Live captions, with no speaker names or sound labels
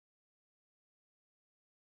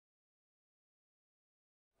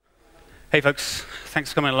Hey folks,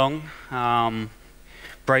 thanks for coming along.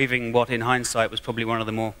 Braving what in hindsight was probably one of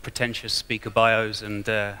the more pretentious speaker bios and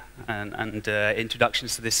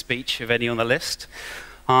introductions to this speech of any on the list.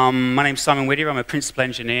 My name's Simon Whitear. I'm a principal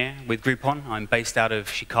engineer with Groupon. I'm based out of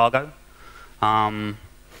Chicago.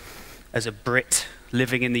 As a Brit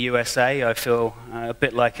living in the USA, I feel a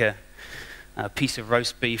bit like a piece of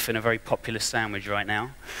roast beef in a very popular sandwich right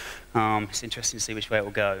now. It's interesting to see which way it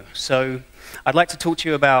will go. So I'd like to talk to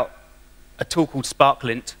you about a tool called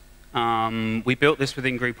SparkLint. We built this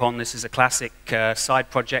within Groupon. This is a classic side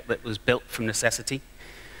project that was built from necessity.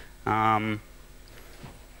 So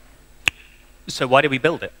why did we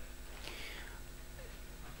build it?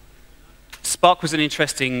 Spark was an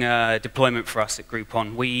interesting deployment for us at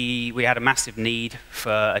Groupon. We had a massive need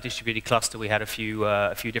for a distributed cluster. We had a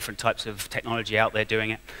few different types of technology out there doing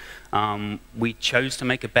it. We chose to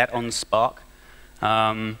make a bet on Spark.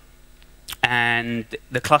 And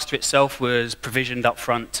the cluster itself was provisioned up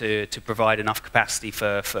front to provide enough capacity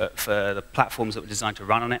for the platforms that were designed to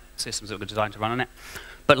run on it, systems that were designed to run on it.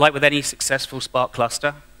 But like with any successful Spark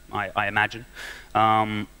cluster, I imagine,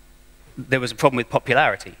 there was a problem with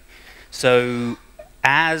popularity. So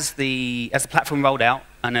as the platform rolled out,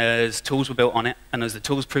 and as tools were built on it, and as the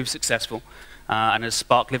tools proved successful, and as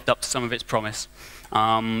Spark lived up to some of its promise,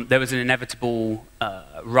 there was an inevitable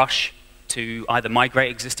rush to either migrate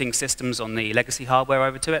existing systems on the legacy hardware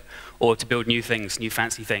over to it, or to build new things, new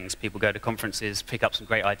fancy things. People go to conferences, pick up some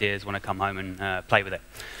great ideas, want to come home and play with it.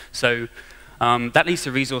 So that leads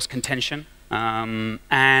to resource contention,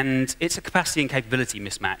 and it's a capacity and capability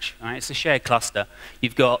mismatch. Right? It's a shared cluster.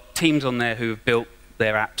 You've got teams on there who have built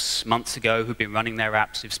their apps months ago, who've been running their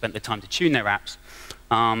apps, who've spent the time to tune their apps.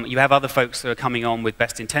 You have other folks that are coming on with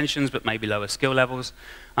best intentions, but maybe lower skill levels.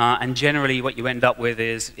 And generally, what you end up with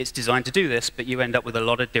is, it's designed to do this, but you end up with a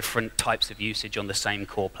lot of different types of usage on the same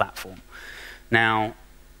core platform. Now,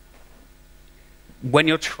 when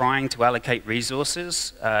you're trying to allocate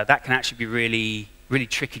resources, that can actually be really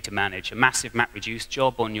tricky to manage. A massive MapReduce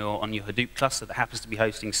job on your Hadoop cluster that happens to be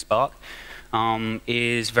hosting Spark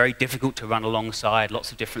is very difficult to run alongside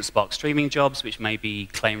lots of different Spark streaming jobs, which maybe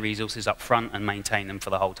claim resources up front and maintain them for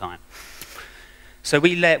the whole time. So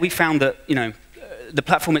we found that the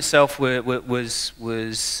platform itself was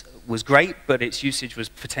great, but its usage was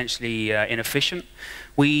potentially inefficient.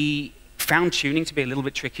 We found tuning to be a little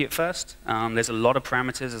bit tricky at first. There's a lot of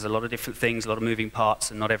parameters, there's a lot of different things, a lot of moving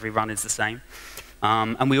parts, and not every run is the same.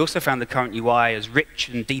 And we also found the current UI, as rich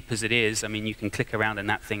and deep as it is. I mean, you can click around in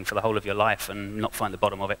that thing for the whole of your life and not find the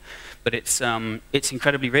bottom of it. But it's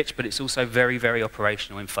incredibly rich, but it's also very, very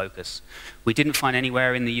operational in focus. We didn't find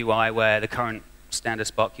anywhere in the UI where the current standard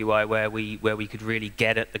Spark UI where we could really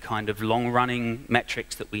get at the kind of long-running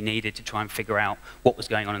metrics that we needed to try and figure out what was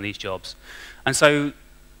going on in these jobs. And so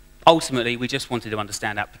ultimately, we just wanted to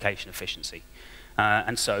understand application efficiency.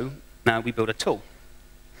 And so we built a tool.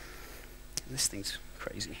 This thing's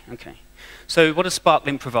crazy. Okay. So what does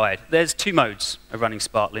SparkLint provide? There's two modes of running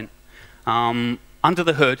SparkLint. Under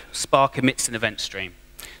the hood, Spark emits an event stream.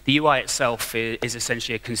 The UI itself is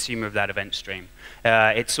essentially a consumer of that event stream.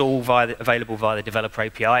 It's all available via the developer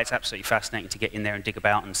API. It's absolutely fascinating to get in there and dig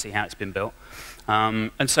about and see how it's been built.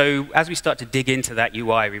 And so as we start to dig into that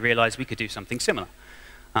UI, we realized we could do something similar.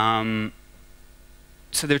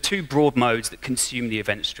 So there are two broad modes that consume the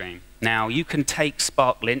event stream. Now, you can take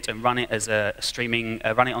SparkLint and run it as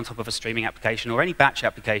run it on top of a streaming application or any batch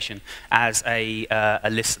application as a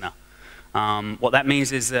listener. What that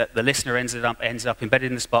means is that the listener ends up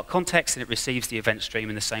embedded in the Spark context, and it receives the event stream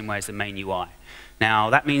in the same way as the main UI. Now,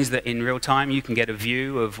 that means that in real time, you can get a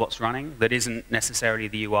view of what's running that isn't necessarily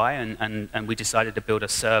the UI, and we decided to build a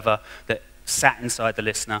server that sat inside the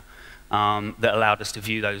listener that allowed us to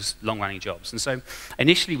view those long-running jobs. And so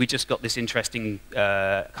initially, we just got this interesting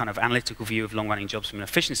kind of analytical view of long-running jobs from an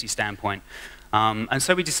efficiency standpoint. And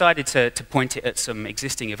so we decided to point it at some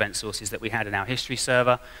existing event sources that we had in our history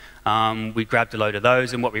server. We grabbed a load of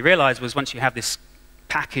those, and what we realized was once you have this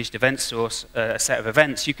packaged event source, a set of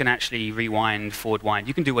events, you can actually rewind, forward wind.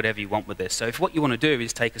 You can do whatever you want with this. So if what you want to do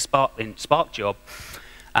is take a Spark job,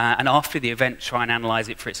 and after the event try and analyze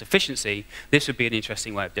it for its efficiency, this would be an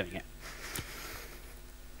interesting way of doing it.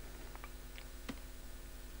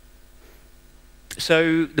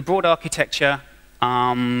 So the broad architecture,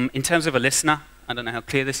 in terms of a listener, I don't know how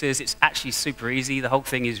clear this is, it's actually super easy. The whole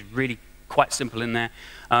thing is really quite simple in there.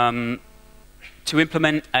 To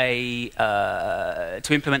implement the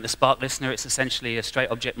Spark listener, it's essentially a straight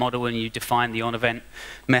object model, and you define the onEvent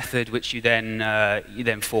method, which you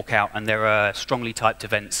then fork out, and there are strongly typed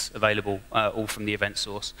events available, all from the event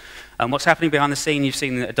source. And what's happening behind the scene? You've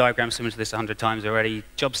seen a diagram similar to this 100 times already.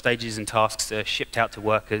 Job stages and tasks are shipped out to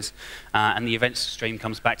workers, and the events stream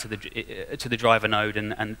comes back to the driver node,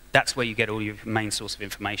 and that's where you get all your main source of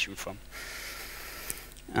information from.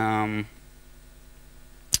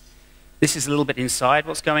 This is a little bit inside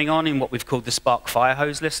what's going on in what we've called the Spark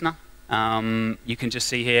Firehose listener. You can just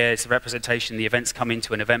see here, it's a representation. The events come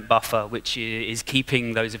into an event buffer, which is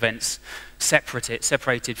keeping those events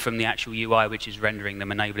separated from the actual UI, which is rendering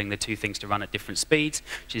them, enabling the two things to run at different speeds,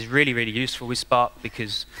 which is really, really useful with Spark,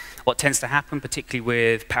 because what tends to happen, particularly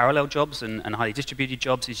with parallel jobs and highly distributed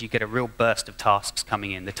jobs, is you get a real burst of tasks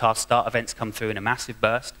coming in. The task start events come through in a massive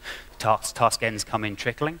burst. Task ends come in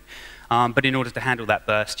trickling. But in order to handle that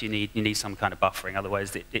burst, you need some kind of buffering.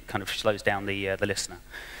 Otherwise, it kind of slows down the listener.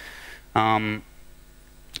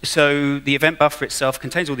 So the event buffer itself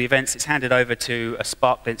contains all the events. It's handed over to a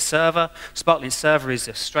SparkLint server. SparkLint server is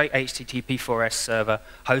a straight HTTP4S server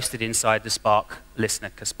hosted inside the Spark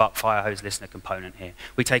listener, Spark Firehose listener component here.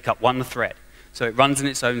 We take up one thread, so it runs in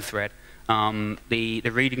its own thread. The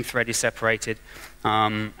reading thread is separated,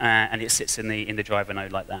 and it sits in the driver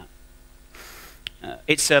node like that.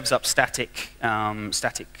 It serves up static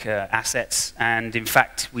assets, and in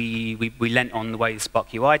fact, we lent on the way the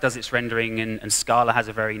Spark UI does its rendering, and Scala has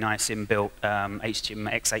a very nice inbuilt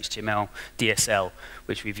XHTML DSL,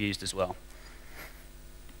 which we've used as well.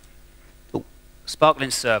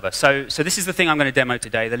 SparkLint server. So this is the thing I'm going to demo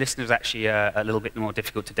today. The listener is actually a little bit more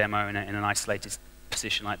difficult to demo in an isolated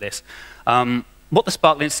position like this. What the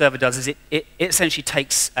SparkLint server does is it essentially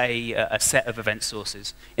takes a set of event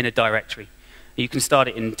sources in a directory. You can start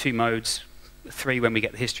it in two modes, 3 when we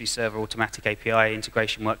get the history server automatic API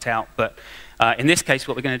integration worked out. But in this case,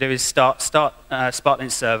 what we're going to do is start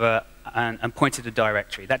SparkLint server and point to the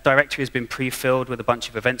directory. That directory has been pre-filled with a bunch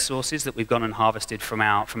of event sources that we've gone and harvested from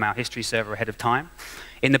our history server ahead of time.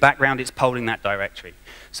 In the background, it's polling that directory.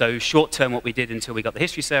 So short term, what we did until we got the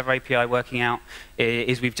history server API working out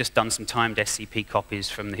is we've just done some timed SCP copies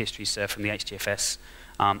from the history server, from the HDFS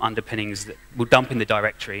underpinnings that will dump in the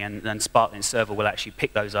directory, and then SparkLint server will actually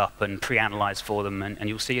pick those up and pre-analyze for them, and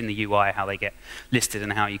you'll see in the UI how they get listed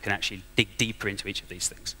and how you can actually dig deeper into each of these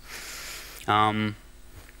things.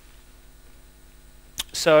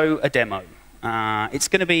 So a demo. It's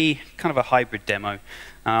going to be kind of a hybrid demo.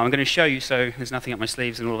 I'm going to show you, so there's nothing up my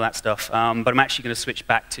sleeves and all that stuff, but I'm actually going to switch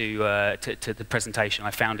back to the presentation.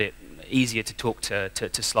 I found it easier to talk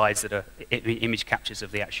to slides that are image captures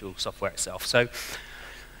of the actual software itself. So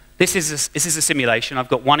this is a simulation. I've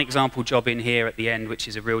got one example job in here at the end, which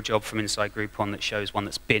is a real job from inside Groupon that shows one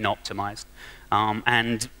that's been optimized.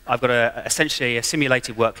 And I've got essentially a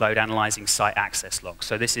simulated workload analyzing site access logs.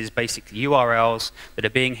 So this is basically URLs that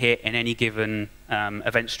are being hit in any given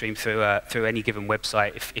event stream through any given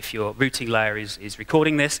website. If your routing layer is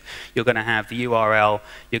recording this, you're going to have the URL,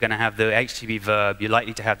 you're going to have the HTTP verb, you're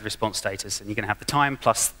likely to have the response status, and you're going to have the time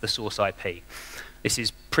plus the source IP. This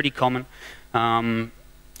is pretty common.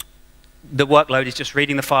 The workload is just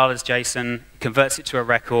reading the file as JSON, converts it to a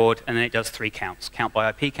record, and then it does 3 counts. Count by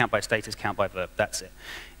IP, count by status, count by verb. That's it.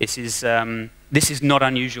 This is not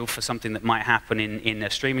unusual for something that might happen in a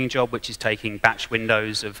streaming job, which is taking batch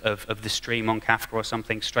windows of the stream on Kafka or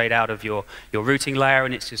something straight out of your routing layer,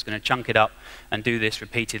 and it's just going to chunk it up and do this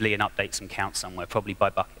repeatedly and update some counts somewhere, probably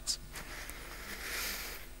by buckets.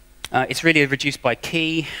 It's really reduced by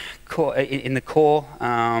key in the core,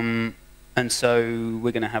 and so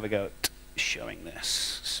we're going to have a go at showing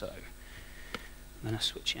this. So I'm going to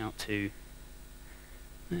switch out to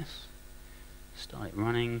this, start it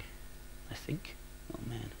running, I think. Oh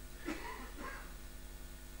man.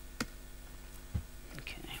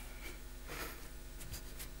 Okay.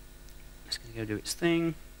 It's going to go do its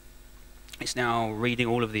thing. It's now reading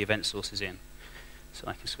all of the event sources in. So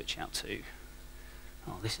I can switch out to,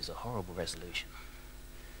 oh, this is a horrible resolution.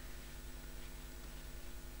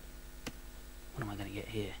 What am I going to get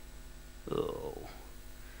here? Oh.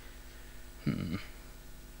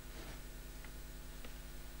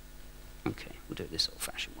 Okay, we'll do it this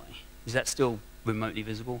old-fashioned way. Is that still remotely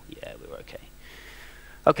visible? Yeah, we're okay.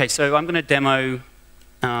 Okay, so I'm going to demo.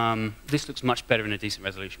 This looks much better in a decent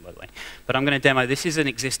resolution, by the way. But I'm going to demo. This is an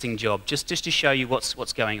existing job, just to show you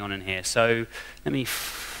what's going on in here. So let me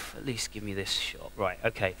at least give me this shot. Right.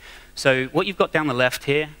 Okay. So what you've got down the left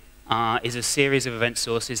here is a series of event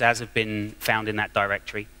sources as have been found in that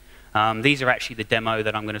directory. These are actually the demo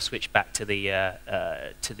that I'm going to switch back to the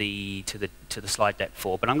slide deck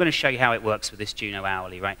for. But I'm going to show you how it works with this Juno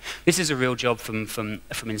hourly. Right? This is a real job from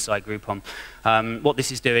inside Groupon. What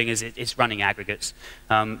this is doing is it's running aggregates.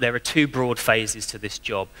 There are two broad phases to this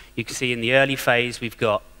job. You can see in the early phase we've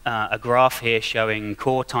got a graph here showing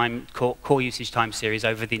core usage time series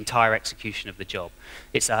over the entire execution of the job.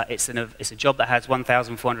 It's a job that has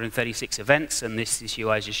 1,436 events, and this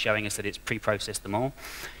UI is just showing us that it's pre-processed them all.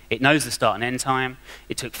 It knows the start and end time.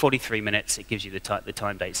 It took 43 minutes. It gives you the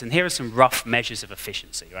time dates. And here are some rough measures of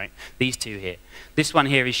efficiency, right? These two here. This one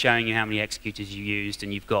here is showing you how many executors you used,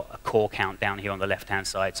 and you've got a core count down here on the left-hand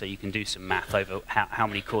side, so you can do some math over how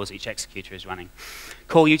many cores each executor is running.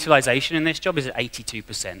 Core utilization in this job is at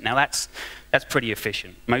 82%. Now that's pretty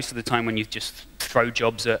efficient. Most of the time when you just throw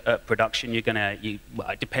jobs at production, you're gonna, well,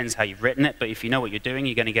 it depends how you've written it, but if you know what you're doing,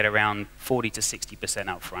 you're gonna get around 40 to 60%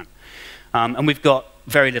 up front. And we've got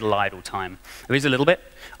very little idle time. There is a little bit.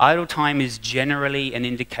 Idle time is generally an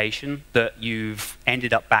indication that you've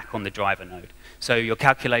ended up back on the driver node. So your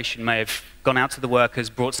calculation may have gone out to the workers,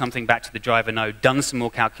 brought something back to the driver node, done some more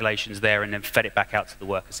calculations there, and then fed it back out to the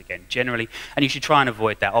workers again, generally. And you should try and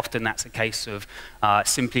avoid that. Often that's a case of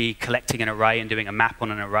simply collecting an array and doing a map on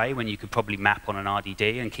an array when you could probably map on an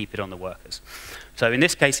RDD and keep it on the workers. So in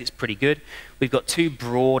this case, it's pretty good. We've got two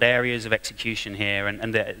broad areas of execution here,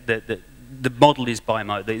 and the model is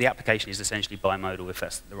bimodal. The application is essentially bimodal, if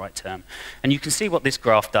that's the right term. And you can see what this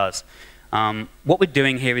graph does. What we're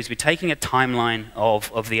doing here is we're taking a timeline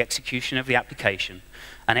of the execution of the application,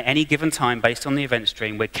 and at any given time, based on the event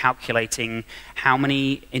stream, we're calculating how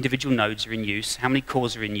many individual nodes are in use, how many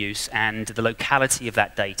cores are in use, and the locality of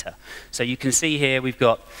that data. So you can see here we've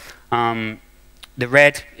got the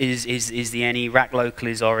red is the any, rack local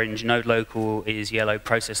is orange, node local is yellow,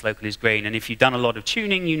 process local is green. And if you've done a lot of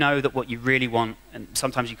tuning, you know that what you really want, and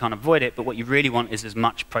sometimes you can't avoid it, but what you really want is as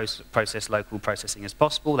much process local processing as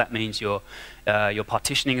possible. That means your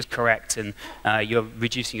partitioning is correct, and you're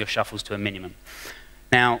reducing your shuffles to a minimum.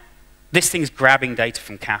 Now, this thing's grabbing data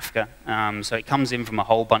from Kafka, so it comes in from a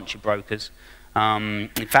whole bunch of brokers. In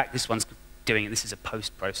fact, this one's doing it. This is a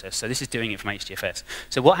post process, so this is doing it from HDFS.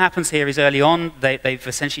 So what happens here is early on, they've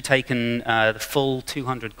essentially taken the full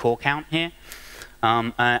 200 core count here,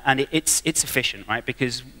 and it's efficient, right?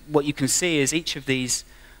 Because what you can see is each of these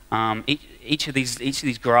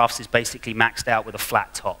graphs is basically maxed out with a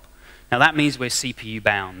flat top. Now that means we're CPU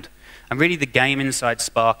bound. And really the game inside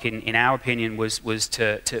Spark, in our opinion, was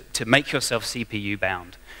to make yourself CPU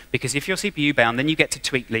bound. Because if you're CPU bound, then you get to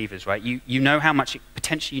tweak levers, right? You know how much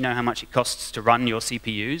potentially you know how much it costs to run your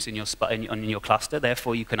CPUs in your cluster.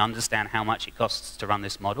 Therefore, you can understand how much it costs to run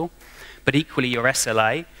this model. But equally, your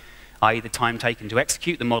SLA, i.e. the time taken to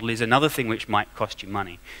execute the model, is another thing which might cost you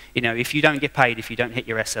money. You know, if you don't get paid, if you don't hit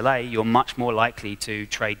your SLA, you're much more likely to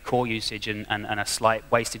trade core usage and a slight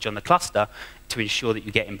wastage on the cluster to ensure that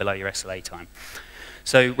you get in below your SLA time.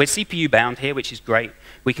 So we're CPU bound here, which is great.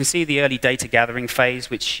 We can see the early data gathering phase,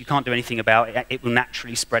 which you can't do anything about. It will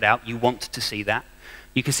naturally spread out. You want to see that.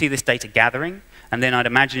 You can see this data gathering, and then I'd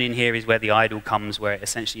imagine in here is where the idle comes, where it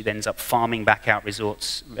essentially ends up farming back out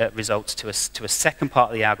results to a second part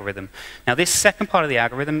of the algorithm. Now this second part of the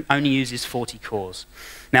algorithm only uses 40 cores.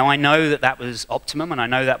 Now I know that that was optimum, and I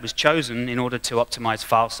know that was chosen in order to optimize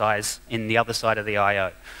file size in the other side of the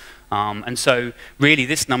I/O. And so really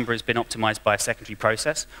this number has been optimized by a secondary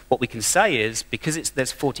process. What we can say is, because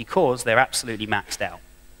there's 40 cores, they're absolutely maxed out.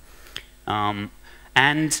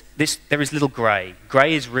 And there is little gray.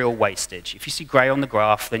 Gray is real wastage. If you see gray on the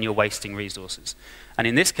graph, then you're wasting resources. And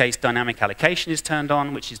in this case, dynamic allocation is turned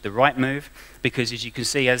on, which is the right move, because as you can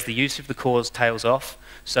see, as the use of the cores tails off,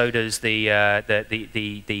 so does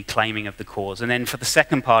the claiming of the cores. And then for the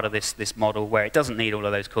second part of this model, where it doesn't need all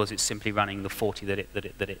of those cores, it's simply running the 40 that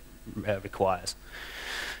it requires.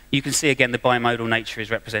 You can see again the bimodal nature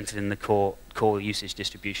is represented in the core usage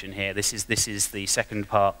distribution here. This is the second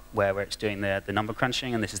part where it's doing the number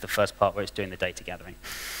crunching, and this is the first part where it's doing the data gathering.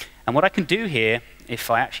 And what I can do here,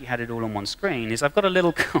 if I actually had it all on one screen, is I've got a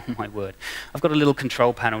little, oh my word, I've got a little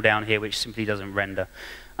control panel down here which simply doesn't render.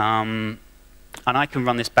 And I can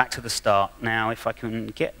run this back to the start. Now, if I can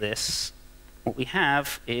get this, what we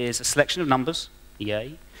have is a selection of numbers,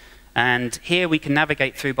 yay. And here we can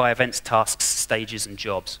navigate through by events, tasks, stages, and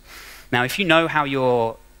jobs. Now, if you know how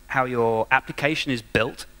your application is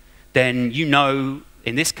built, then you know,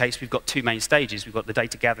 in this case, we've got two main stages. We've got the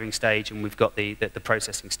data gathering stage, and we've got the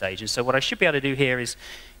processing stage. And so what I should be able to do here is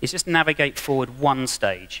just navigate forward one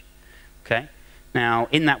stage. Okay? Now,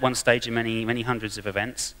 in that one stage are many hundreds of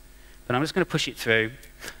events. But I'm just going to push it through.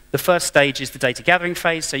 The first stage is the data gathering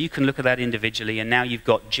phase, so you can look at that individually, and now you've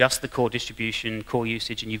got just the core distribution, core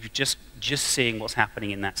usage, and you're just seeing what's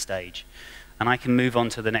happening in that stage. And I can move on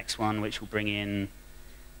to the next one, which will bring in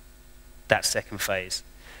that second phase.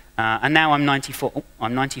 And now I'm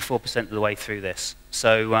 94% of the way through this.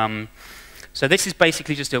 So this is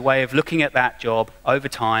basically just a way of looking at that job over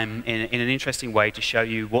time in an interesting way to show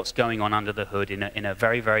you what's going on under the hood in a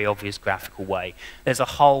very, very obvious graphical way. There's a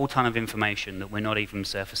whole ton of information that we're not even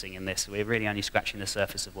surfacing in this. We're really only scratching the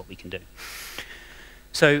surface of what we can do.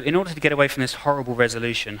 So in order to get away from this horrible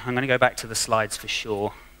resolution, I'm going to go back to the slides for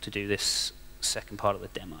sure to do this second part of the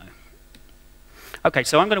demo. Okay,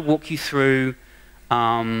 so I'm going to walk you through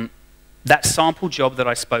that sample job that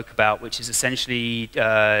I spoke about, which is essentially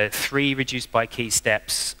 3 reduced by key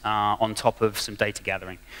steps on top of some data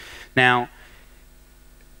gathering. Now,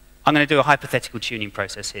 I'm going to do a hypothetical tuning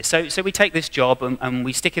process here. So we take this job and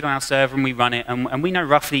we stick it on our server and we run it, and we know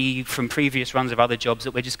roughly from previous runs of other jobs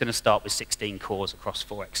that we're just going to start with 16 cores across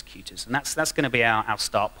 4 executors, and that's going to be our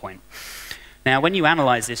start point. Now, when you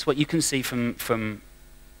analyze this, what you can see from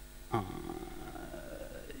I've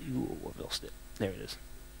lost it. There it is.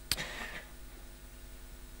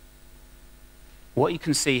 What you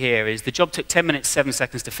can see here is the job took 10 minutes, 7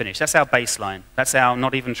 seconds to finish. That's our baseline. That's our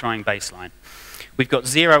not even trying baseline. We've got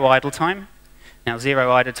 0 idle time. Now,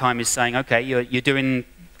 0 idle time is saying, okay, you're doing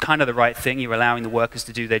kind of the right thing. You're allowing the workers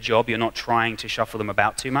to do their job. You're not trying to shuffle them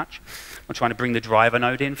about too much. Not trying to bring the driver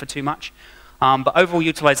node in for too much. But overall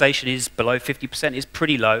utilization is below 50%, is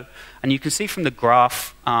pretty low. And you can see from the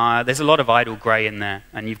graph, there's a lot of idle gray in there,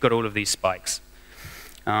 and you've got all of these spikes.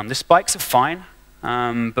 The spikes are fine.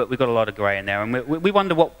 But we've got a lot of gray in there, and we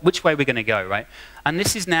wonder which way we're going to go, right? And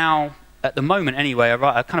this is now, at the moment anyway, a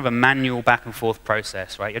kind of a manual back and forth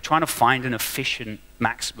process, right? You're trying to find an efficient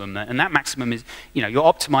maximum, and that maximum is, you're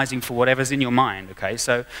optimizing for whatever's in your mind, okay?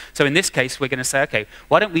 So in this case, we're going to say, okay,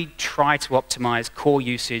 why don't we try to optimize core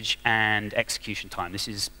usage and execution time? This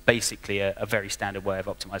is basically a very standard way of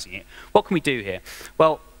optimizing it. What can we do here?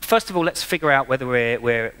 Well, first of all, let's figure out whether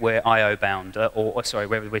we're I/O bound, or sorry,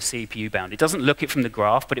 whether we're CPU bound. It doesn't look it from the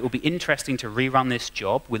graph, but it will be interesting to rerun this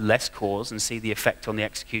job with less cores and see the effect on the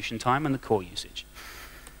execution time and the core usage.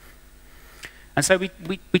 And so we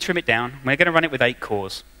trim it down. We're going to run it with 8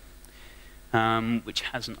 cores, which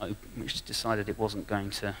decided it wasn't going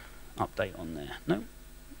to update on there. No?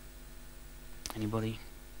 Anybody?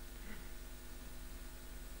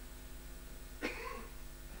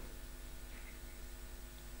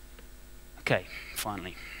 Okay,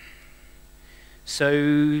 finally.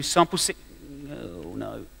 So sample 6. Oh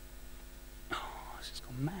no. Oh, this has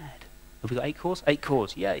gone mad. Have we got 8 cores? 8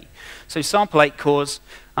 cores, yay. So sample 8 cores.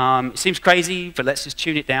 It seems crazy, but let's just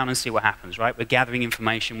tune it down and see what happens, right? We're gathering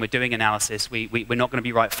information, we're doing analysis. We're not going to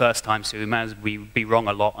be right first time, so we may as well be wrong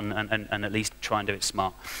a lot and at least try and do it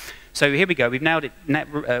smart. So here we go. We've nailed it.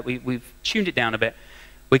 We've tuned it down a bit.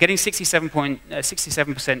 We're getting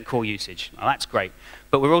 67% core usage. Well, that's great.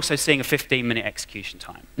 But we're also seeing a 15-minute execution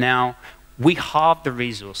time. Now, we halved the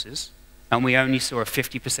resources, and we only saw a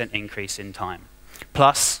 50% increase in time.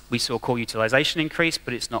 Plus, we saw core utilization increase,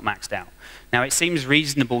 but it's not maxed out. Now, it seems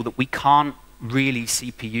reasonable that we can't really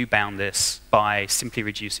CPU bound this by simply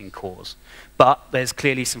reducing cores. But there's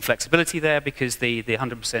clearly some flexibility there because the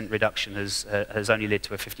 100% reduction has only led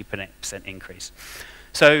to a 50% increase.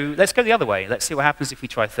 So let's go the other way. Let's see what happens if we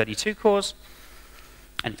try 32 cores.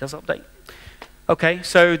 And it does update. Okay,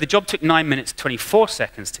 so the job took 9 minutes, 24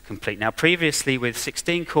 seconds to complete. Now, previously with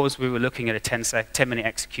 16 cores, we were looking at a 10-minute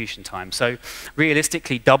execution time. So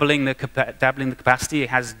realistically, doubling the capacity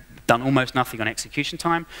has done almost nothing on execution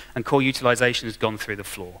time, and core utilization has gone through the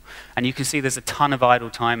floor. And you can see there's a ton of idle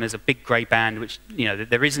time. There's a big gray band, which,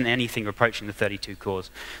 there isn't anything approaching the 32 cores.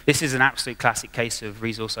 This is an absolute classic case of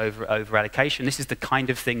resource over allocation. This is the kind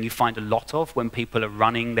of thing you find a lot of when people are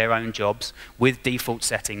running their own jobs with default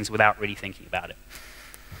settings without really thinking about it.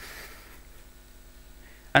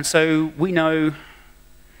 And so we know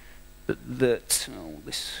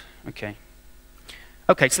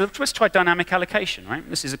Okay, so let's try dynamic allocation, right?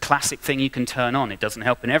 This is a classic thing you can turn on. It doesn't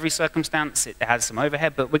help in every circumstance. It has some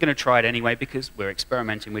overhead, but we're going to try it anyway because we're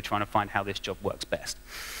experimenting. We're trying to find how this job works best.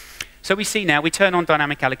 So we see now, we turn on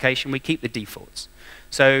dynamic allocation. We keep the defaults.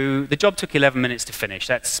 So the job took 11 minutes to finish.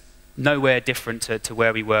 That's nowhere different to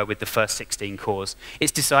where we were with the first 16 cores.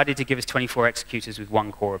 It's decided to give us 24 executors with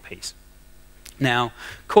 1 core apiece. Now,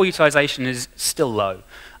 core utilization is still low.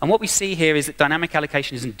 And what we see here is that dynamic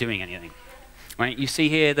allocation isn't doing anything. Right? You see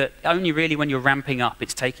here that only really when you're ramping up,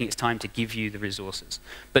 it's taking its time to give you the resources.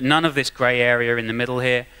 But none of this gray area in the middle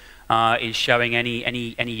here is showing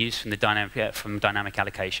any use from dynamic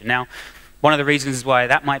allocation. Now, One of the reasons why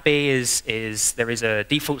that might be is there is a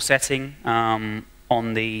default setting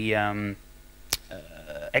on the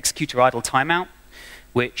executor idle timeout,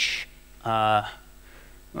 which, where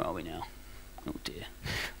are we now? Oh dear.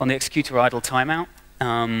 On the executor idle timeout,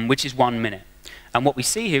 which is 1 minute. And what we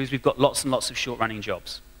see here is we've got lots and lots of short-running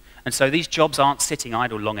jobs. And so these jobs aren't sitting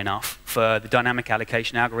idle long enough for the dynamic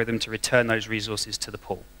allocation algorithm to return those resources to the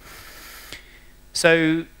pool.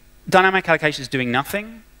 So dynamic allocation is doing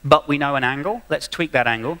nothing, but we know an angle. Let's tweak that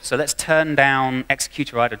angle. So let's turn down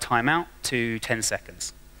executor idle timeout to 10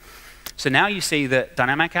 seconds. So now you see that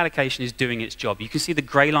dynamic allocation is doing its job. You can see the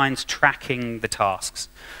gray lines tracking the tasks,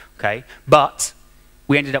 okay? But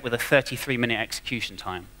we ended up with a 33-minute execution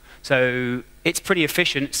time. So it's pretty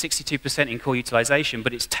efficient, 62% in core utilization,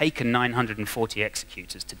 but it's taken 940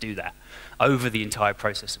 executors to do that over the entire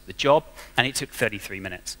process of the job, and it took 33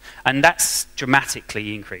 minutes. And that's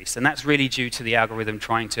dramatically increased, and that's really due to the algorithm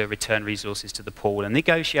trying to return resources to the pool. And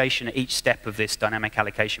negotiation at each step of this dynamic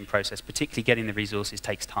allocation process, particularly getting the resources,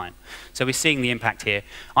 takes time. So we're seeing the impact here.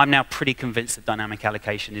 I'm now pretty convinced that dynamic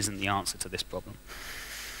allocation isn't the answer to this problem.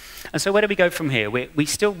 And so where do we go from here? We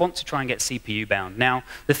still want to try and get CPU bound. Now,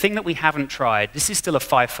 the thing that we haven't tried, this is still a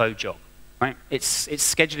FIFO job, right? It's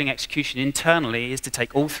scheduling execution internally is to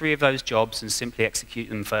take all 3 of those jobs and simply execute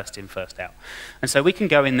them first in, first out. And so we can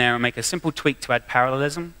go in there and make a simple tweak to add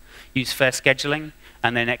parallelism, use fair scheduling,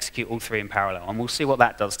 and then execute all 3 in parallel. And we'll see what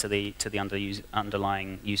that does to the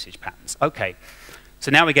underlying usage patterns. Okay. So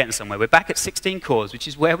now we're getting somewhere. We're back at 16 cores, which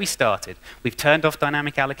is where we started. We've turned off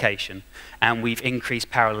dynamic allocation, and we've increased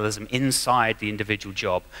parallelism inside the individual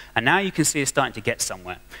job. And now you can see us starting to get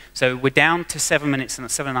somewhere. So we're down to 7 minutes and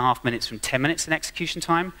 7.5 minutes from 10 minutes in execution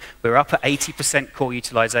time. We're up at 80% core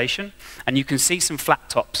utilization. And you can see some flat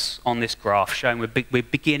tops on this graph showing we're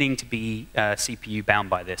beginning to be CPU bound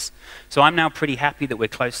by this. So I'm now pretty happy that we're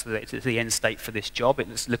close to the end state for this job.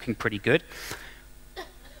 It's looking pretty good.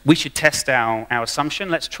 We should test our assumption.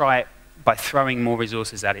 Let's try it by throwing more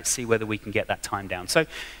resources at it, see whether we can get that time down. So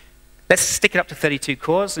let's stick it up to 32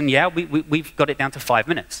 cores, and yeah, we've got it down to 5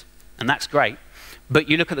 minutes, and that's great. But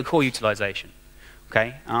you look at the core utilization,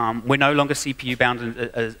 okay? We're no longer CPU bound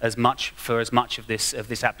as much of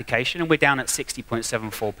this application, and we're down at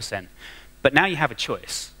 60.74%. But now you have a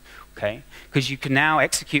choice. Okay? Because you can now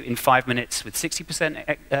execute in 5 minutes with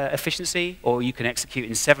 60% efficiency, or you can execute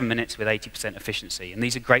in 7 minutes with 80% efficiency. And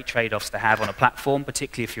these are great trade-offs to have on a platform,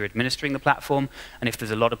 particularly if you're administering the platform, and if there's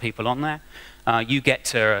a lot of people on there. You get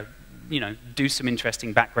to do some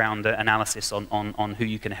interesting background analysis on who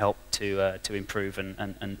you can help to improve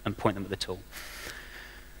and point them at the tool.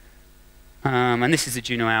 And this is the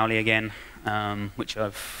Juno Owly again, which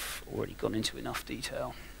I've already gone into enough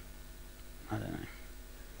detail. I don't know.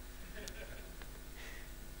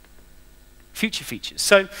 Future features.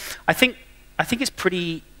 So I think it's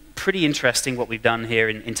pretty interesting what we've done here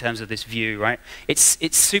in terms of this view, right? It's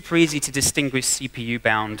super easy to distinguish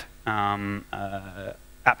CPU-bound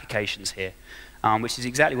applications here, which is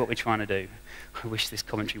exactly what we're trying to do. I wish this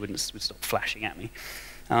commentary would stop flashing at me.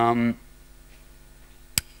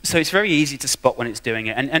 So it's very easy to spot when it's doing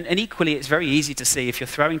it. And equally, it's very easy to see if you're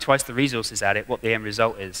throwing twice the resources at it, what the end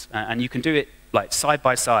result is. And you can do it like side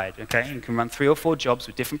by side, okay? You can run 3 or 4 jobs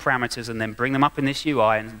with different parameters and then bring them up in this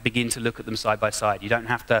UI and begin to look at them side by side. You don't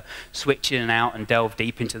have to switch in and out and delve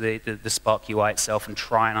deep into the Spark UI itself and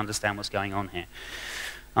try and understand what's going on here.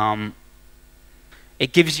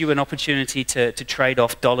 It gives you an opportunity to trade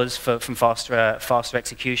off dollars from faster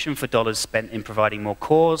execution for dollars spent in providing more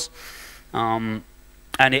cores. And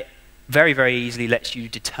it very, very easily lets you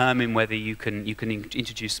determine whether you can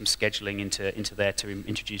introduce some scheduling into there to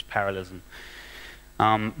introduce parallelism.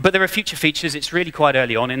 But there are future features. It's really quite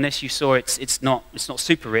early on in this. You saw it's not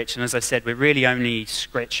super rich, and as I said, we're really only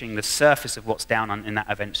scratching the surface of what's down in that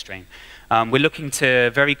event stream. We're looking to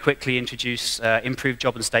very quickly introduce improved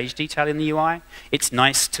job and stage detail in the UI. It's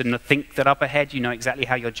nice to think that up ahead you know exactly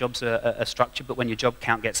how your jobs are structured, but when your job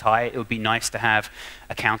count gets high, it would be nice to have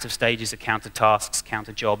a count of stages, a count of tasks, count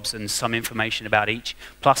of jobs, and some information about each,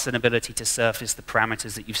 plus an ability to surface the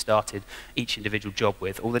parameters that you've started each individual job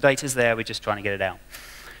with. All the data's there, we're just trying to get it out.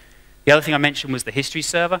 The other thing I mentioned was the history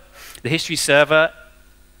server. The history server,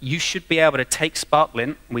 you should be able to take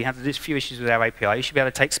SparkLint. We have a few issues with our API. You should be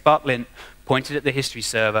able to take SparkLint, point it at the history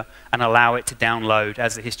server, and allow it to download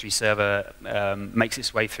as the history server makes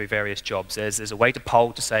its way through various jobs. There's a way to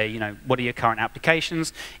poll to say, what are your current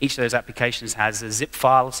applications? Each of those applications has a zip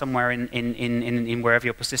file somewhere in wherever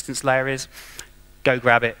your persistence layer is. Go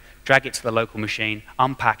grab it, drag it to the local machine,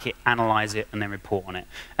 unpack it, analyze it, and then report on it.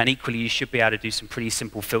 And equally, you should be able to do some pretty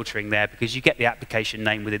simple filtering there because you get the application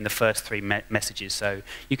name within the first 3 messages. So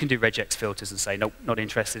you can do regex filters and say, nope, not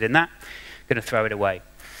interested in that, going to throw it away.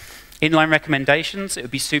 Inline recommendations, it would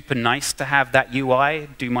be super nice to have that UI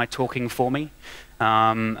do my talking for me.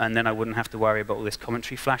 And then I wouldn't have to worry about all this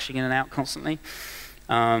commentary flashing in and out constantly.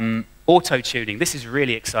 Auto-tuning, this is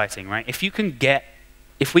really exciting, right? If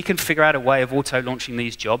we can figure out a way of auto-launching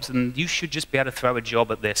these jobs, then you should just be able to throw a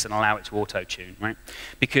job at this and allow it to auto-tune, right?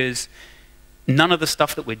 Because none of the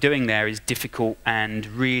stuff that we're doing there is difficult and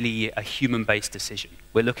really a human-based decision.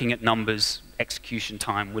 We're looking at numbers, execution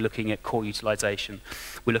time, we're looking at core utilization,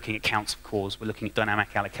 we're looking at counts of cores, we're looking at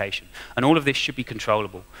dynamic allocation. And all of this should be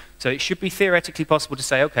controllable. So it should be theoretically possible to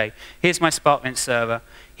say, okay, here's my SparkLint server,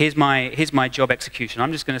 here's my job execution,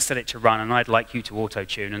 I'm just going to set it to run and I'd like you to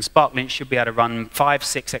auto-tune. And SparkLint should be able to run 5,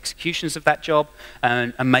 6 executions of that job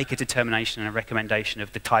and make a determination and a recommendation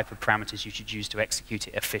of the type of parameters you should use to execute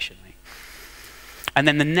it efficiently. And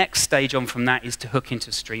then the next stage on from that is to hook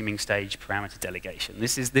into streaming stage parameter delegation.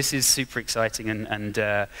 This is super exciting, and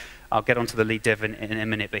I'll get onto the lead dev in a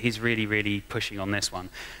minute, but he's really, really pushing on this one.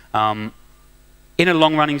 In a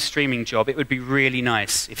long-running streaming job, it would be really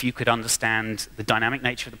nice if you could understand the dynamic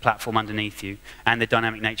nature of the platform underneath you and the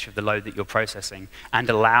dynamic nature of the load that you're processing and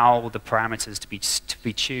allow the parameters to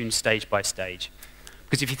be tuned stage by stage.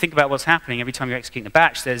 Because if you think about what's happening, every time you're executing a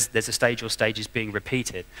batch, there's a stage or stages being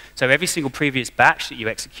repeated. So every single previous batch that you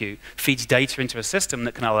execute feeds data into a system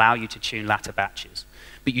that can allow you to tune latter batches.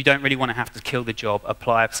 But you don't really want to have to kill the job,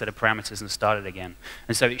 apply a set of parameters, and start it again.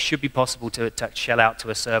 And so it should be possible to shell out to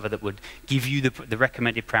a server that would give you the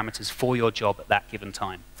recommended parameters for your job at that given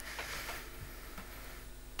time.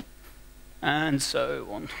 And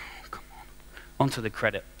so onto the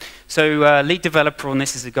credit. So lead developer on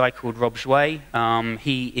this is a guy called Rob Jouet.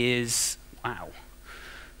 He is, wow,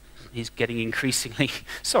 he's getting increasingly,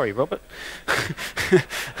 sorry, Robert.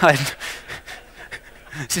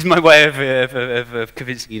 This is my way of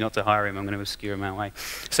convincing you not to hire him. I'm going to obscure him that way.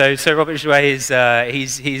 So Robert Jouet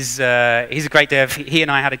is he's a great dev. He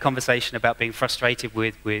and I had a conversation about being frustrated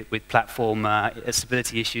with platform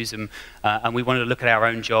stability issues, and we wanted to look at our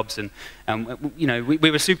own jobs. And you know,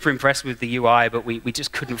 we were super impressed with the UI, but we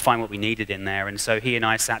just couldn't find what we needed in there. And so he and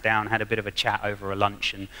I sat down, had a bit of a chat over a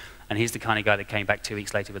lunch, and he's the kind of guy that came back 2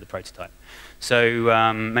 weeks later with a prototype.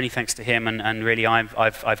 So many thanks to him, and really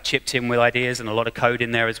I've chipped him with ideas and a lot of code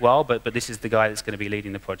in there as well, but this is the guy that's going to be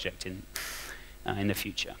leading the project in the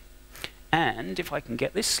future. And if I can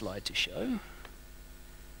get this slide to show.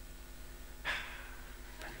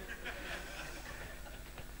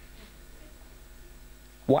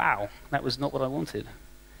 Wow, that was not what I wanted.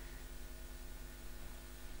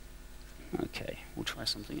 Okay, we'll try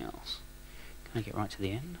something else. Can I get right to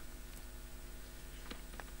the end?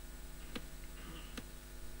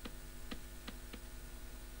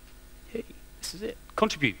 This is it.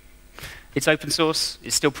 Contribute. It's open source.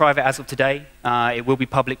 It's still private as of today. It will be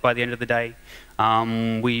public by the end of the day.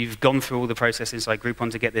 We've gone through all the process inside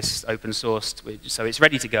Groupon to get this open sourced, so it's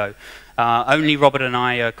ready to go. Only Robert and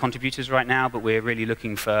I are contributors right now, but we're really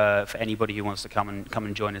looking for anybody who wants to come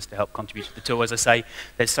and join us to help contribute to the tool. As I say,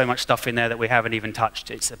 there's so much stuff in there that we haven't even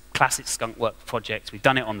touched. It's a classic skunk work project. We've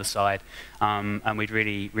done it on the side, and we'd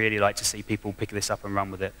really like to see people pick this up and run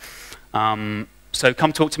with it. So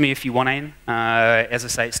come talk to me if you want in. As I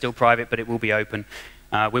say, it's still private, but it will be open.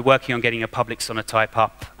 We're working on getting a public sonotype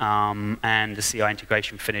up and the CI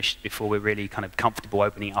integration finished before we're really kind of comfortable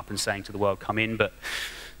opening it up and saying to the world, come in. But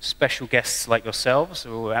special guests like yourselves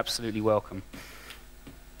are absolutely welcome.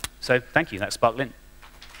 So thank you. That's SparkLint.